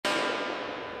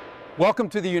Welcome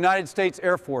to the United States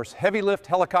Air Force Heavy Lift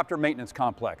Helicopter Maintenance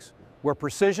Complex, where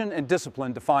precision and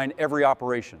discipline define every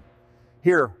operation.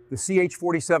 Here, the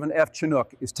CH-47F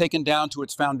Chinook is taken down to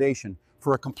its foundation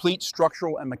for a complete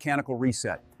structural and mechanical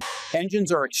reset.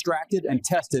 Engines are extracted and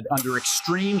tested under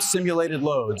extreme simulated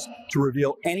loads to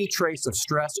reveal any trace of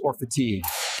stress or fatigue.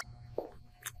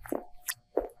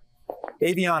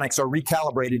 Avionics are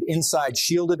recalibrated inside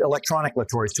shielded electronic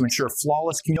laboratories to ensure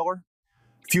flawless communication.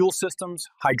 Fuel systems,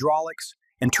 hydraulics,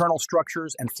 internal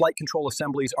structures, and flight control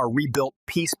assemblies are rebuilt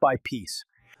piece by piece.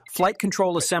 Flight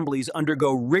control assemblies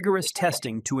undergo rigorous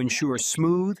testing to ensure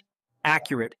smooth,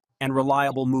 accurate, and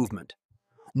reliable movement.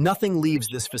 Nothing leaves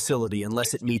this facility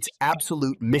unless it meets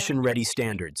absolute mission-ready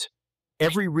standards.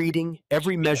 Every reading,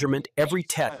 every measurement, every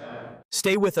test.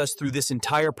 Stay with us through this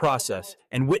entire process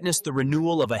and witness the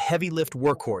renewal of a heavy lift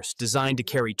workhorse designed to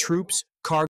carry troops,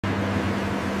 cargo.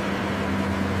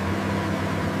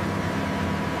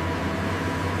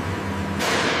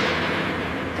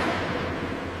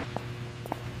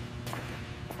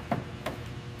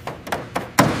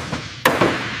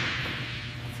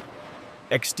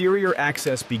 Exterior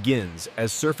access begins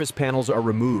as surface panels are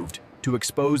removed to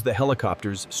expose the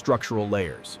helicopter's structural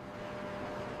layers.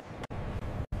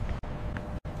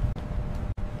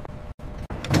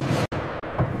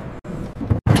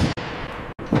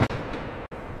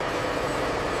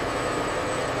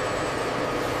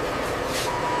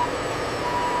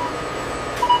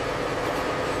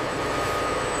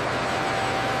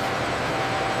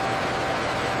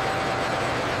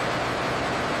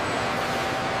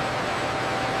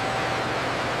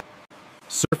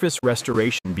 Surface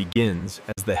restoration begins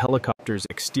as the helicopter's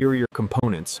exterior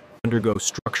components undergo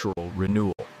structural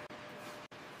renewal.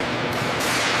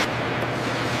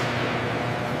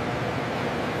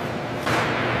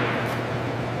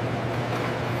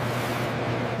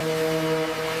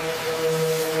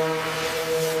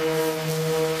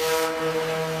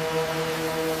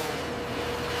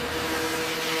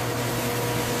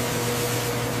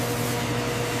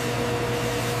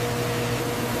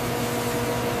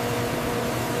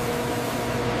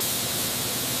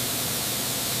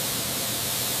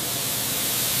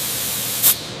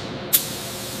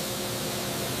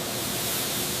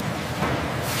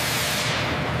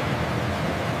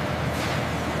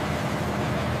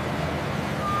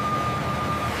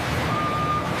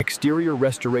 Exterior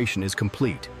restoration is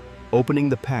complete, opening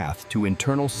the path to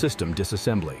internal system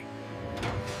disassembly.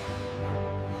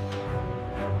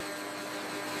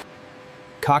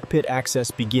 Cockpit access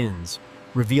begins,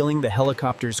 revealing the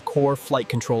helicopter's core flight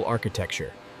control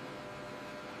architecture.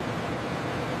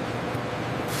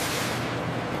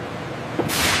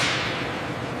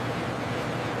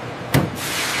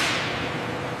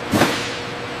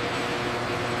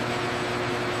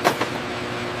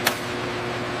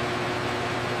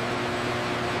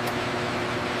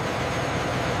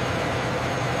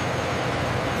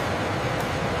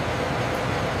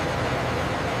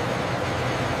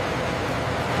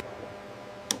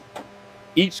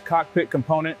 Each cockpit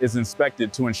component is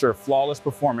inspected to ensure flawless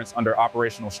performance under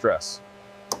operational stress.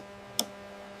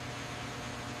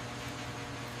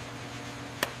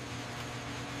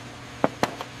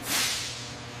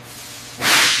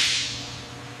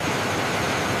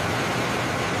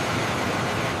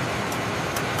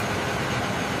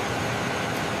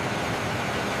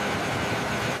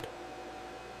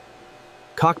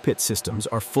 Cockpit systems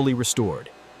are fully restored,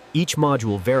 each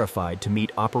module verified to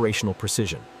meet operational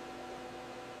precision.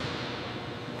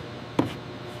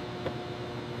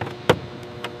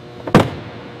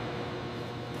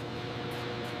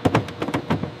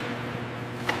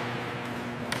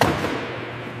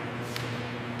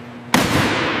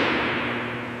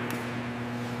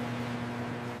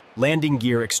 Landing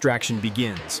gear extraction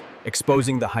begins,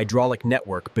 exposing the hydraulic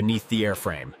network beneath the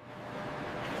airframe.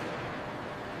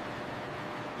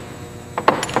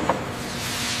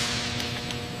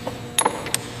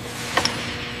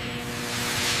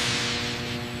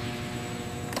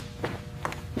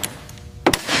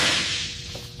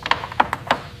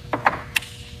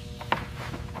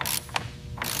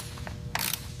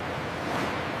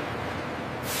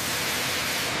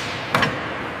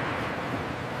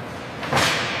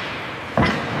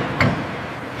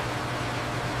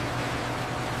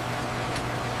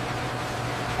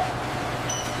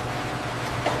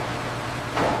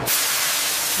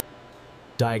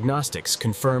 Diagnostics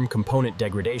confirm component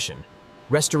degradation.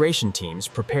 Restoration teams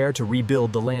prepare to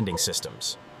rebuild the landing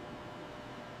systems.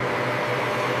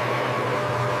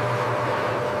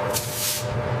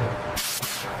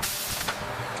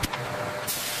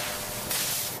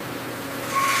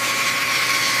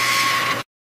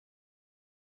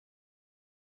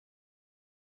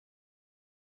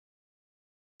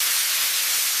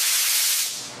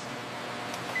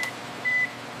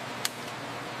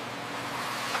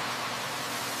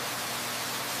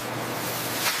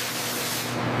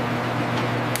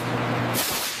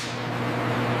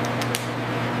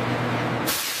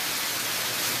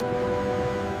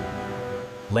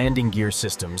 Landing gear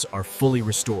systems are fully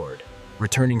restored,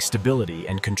 returning stability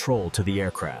and control to the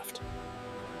aircraft.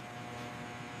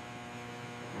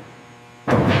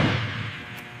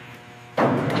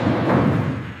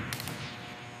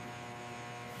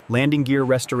 Landing gear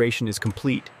restoration is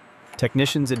complete.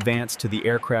 Technicians advance to the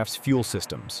aircraft's fuel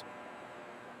systems.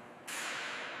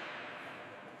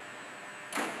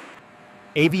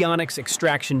 Avionics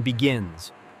extraction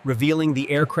begins, revealing the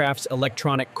aircraft's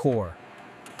electronic core.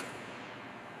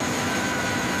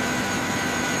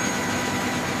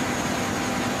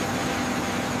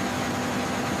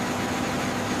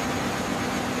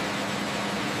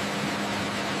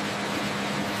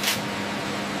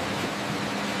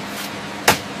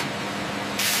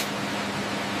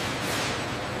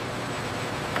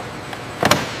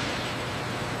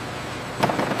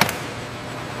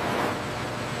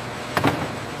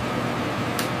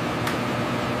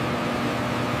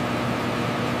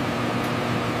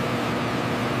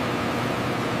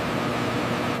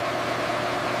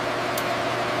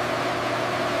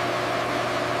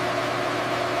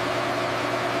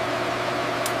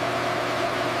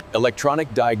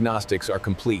 Electronic diagnostics are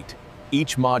complete,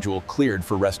 each module cleared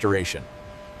for restoration.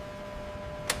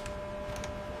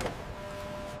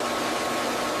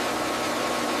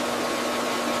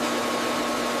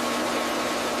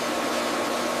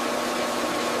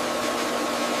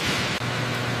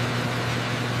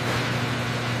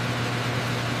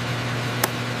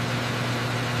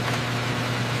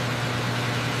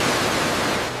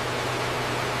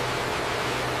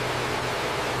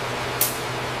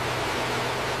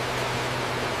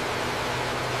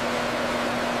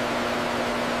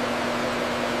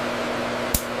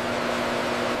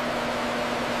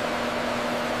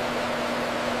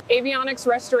 Avionics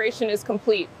restoration is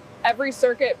complete. Every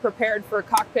circuit prepared for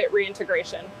cockpit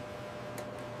reintegration.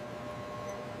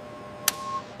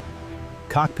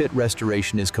 Cockpit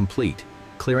restoration is complete,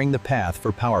 clearing the path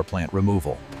for power plant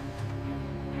removal.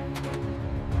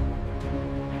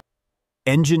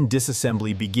 Engine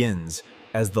disassembly begins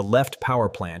as the left power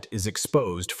plant is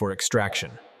exposed for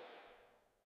extraction.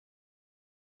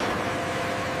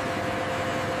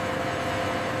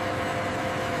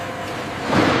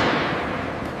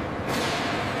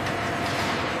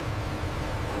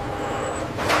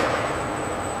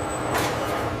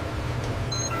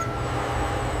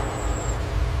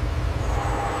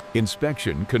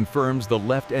 Inspection confirms the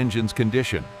left engine's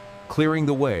condition, clearing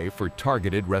the way for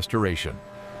targeted restoration.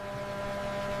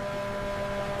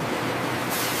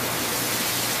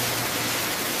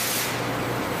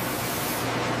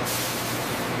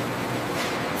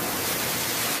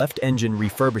 Left engine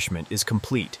refurbishment is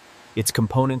complete, its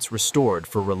components restored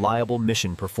for reliable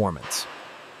mission performance.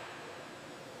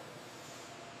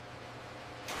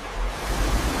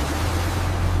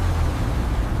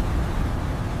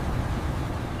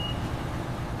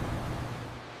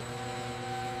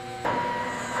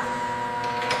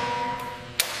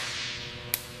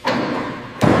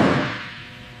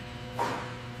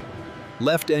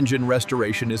 Left engine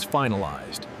restoration is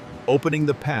finalized, opening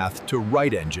the path to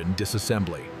right engine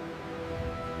disassembly.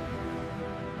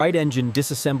 Right engine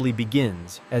disassembly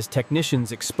begins as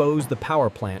technicians expose the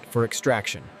power plant for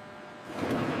extraction.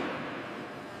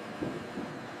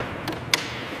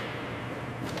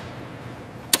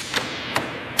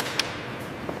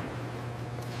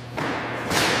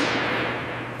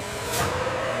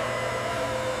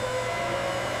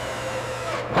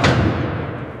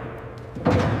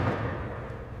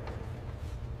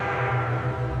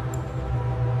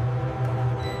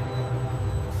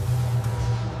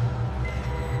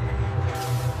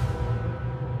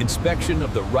 Inspection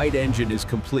of the right engine is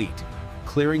complete,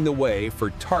 clearing the way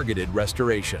for targeted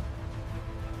restoration.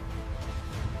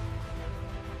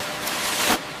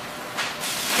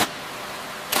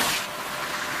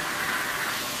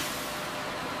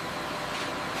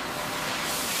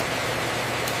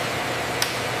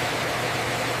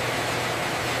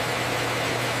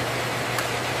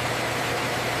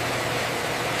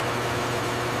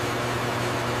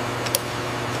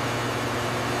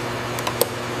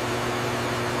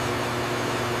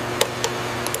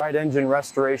 Right engine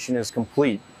restoration is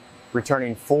complete,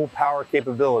 returning full power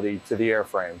capability to the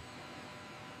airframe.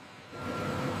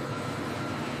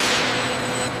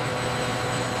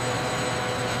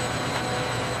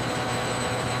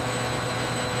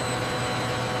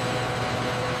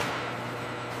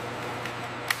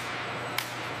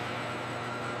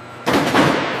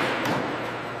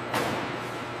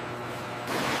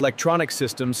 Electronic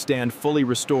systems stand fully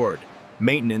restored.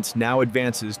 Maintenance now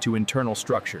advances to internal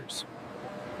structures.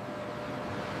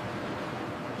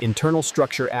 Internal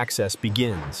structure access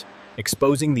begins,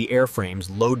 exposing the airframe's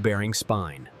load-bearing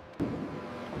spine.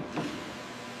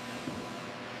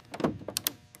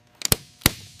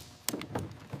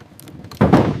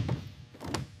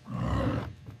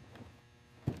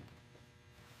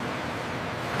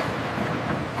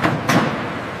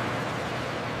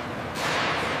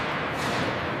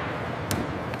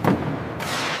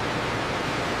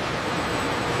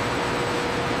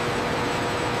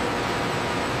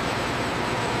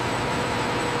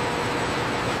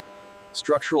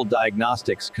 Structural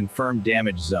diagnostics confirm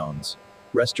damage zones.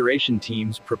 Restoration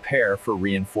teams prepare for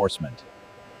reinforcement.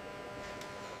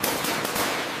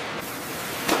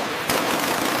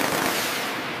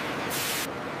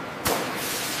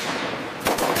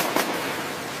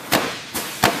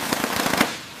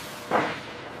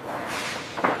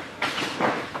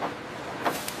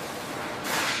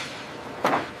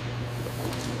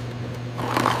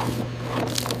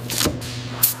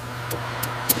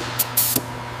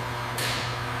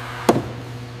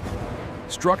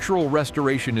 Structural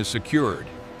restoration is secured.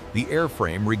 The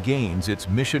airframe regains its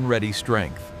mission-ready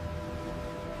strength.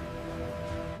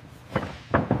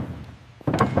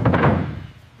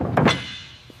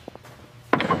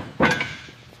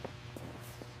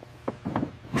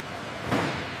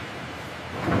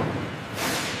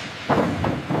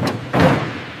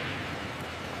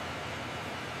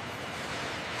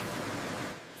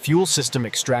 Fuel system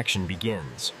extraction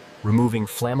begins, removing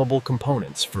flammable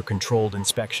components for controlled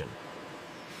inspection.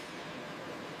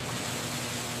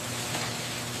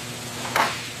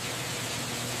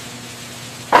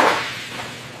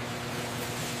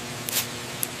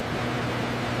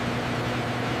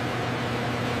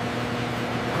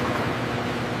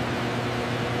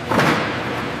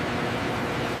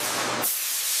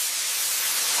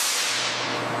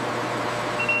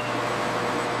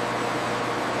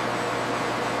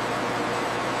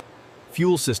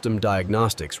 Fuel system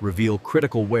diagnostics reveal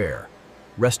critical wear.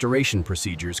 Restoration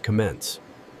procedures commence.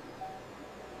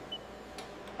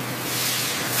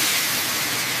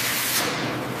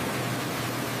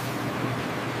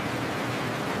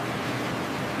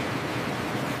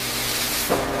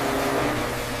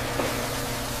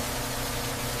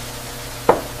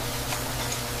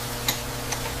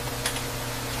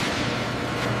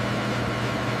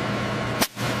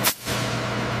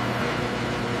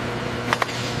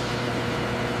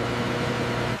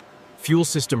 Fuel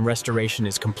system restoration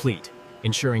is complete,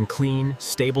 ensuring clean,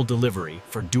 stable delivery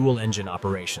for dual-engine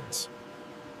operations.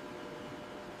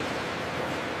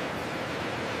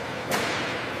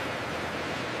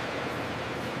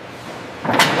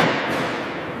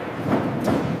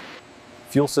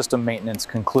 Fuel system maintenance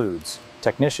concludes.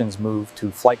 Technicians move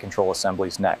to flight control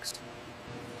assemblies next.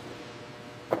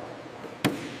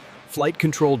 Flight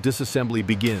control disassembly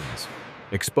begins,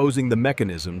 exposing the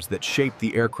mechanisms that shape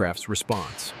the aircraft's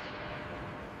response.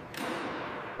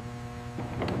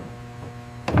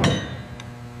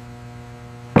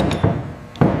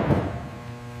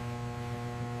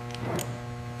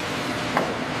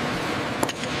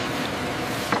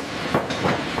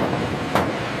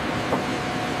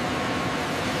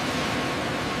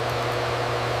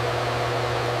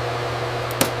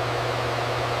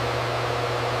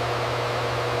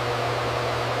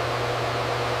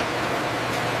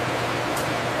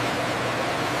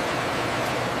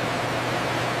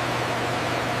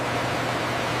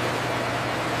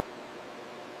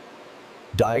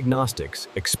 Diagnostics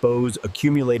expose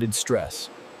accumulated stress,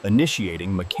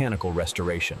 initiating mechanical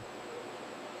restoration.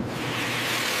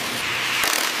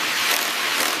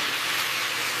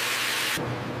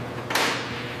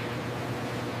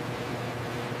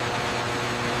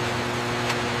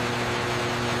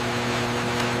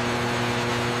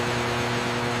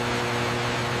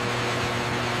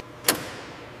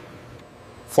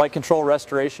 Flight control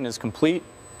restoration is complete.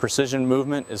 Precision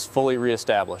movement is fully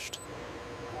reestablished.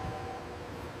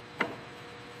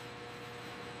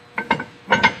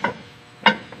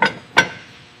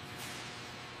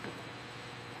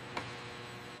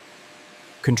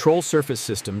 Control surface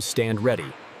systems stand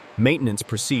ready. Maintenance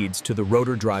proceeds to the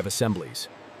rotor drive assemblies.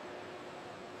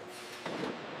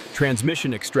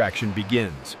 Transmission extraction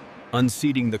begins,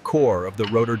 unseating the core of the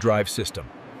rotor drive system.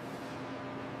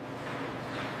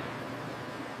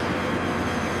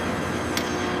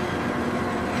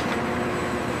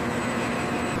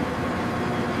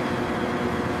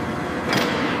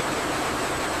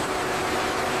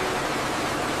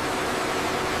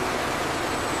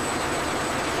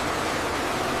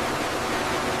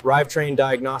 Drivetrain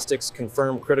diagnostics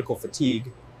confirm critical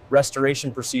fatigue.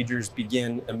 Restoration procedures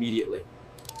begin immediately.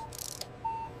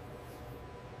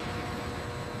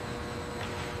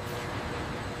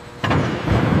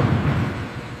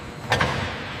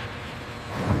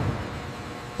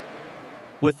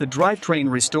 With the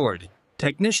drivetrain restored,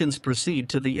 technicians proceed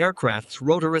to the aircraft's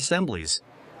rotor assemblies.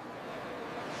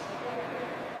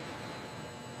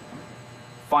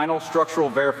 Final structural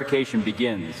verification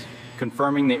begins,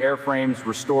 confirming the airframe's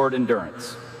restored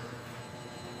endurance.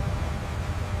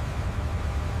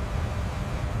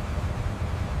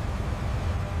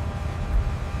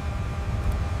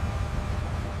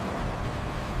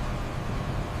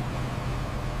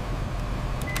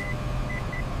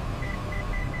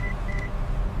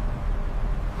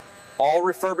 All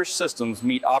refurbished systems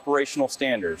meet operational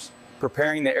standards,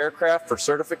 preparing the aircraft for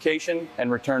certification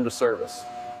and return to service.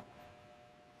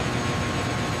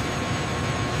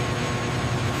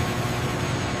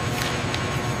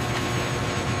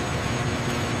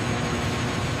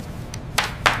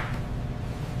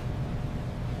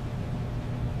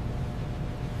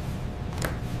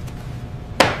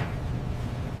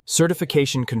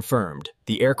 Certification confirmed.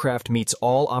 The aircraft meets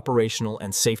all operational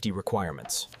and safety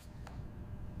requirements.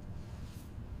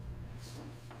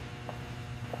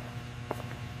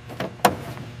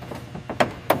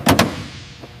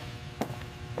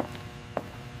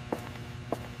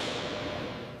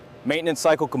 Maintenance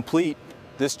cycle complete.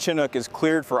 This Chinook is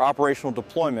cleared for operational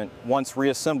deployment once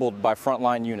reassembled by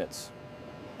frontline units.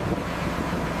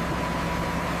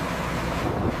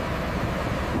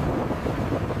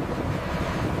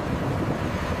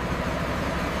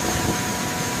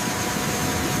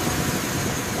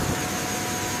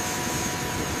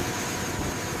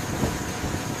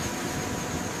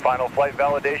 Final flight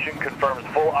validation confirms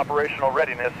full operational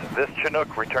readiness. This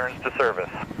Chinook returns to service.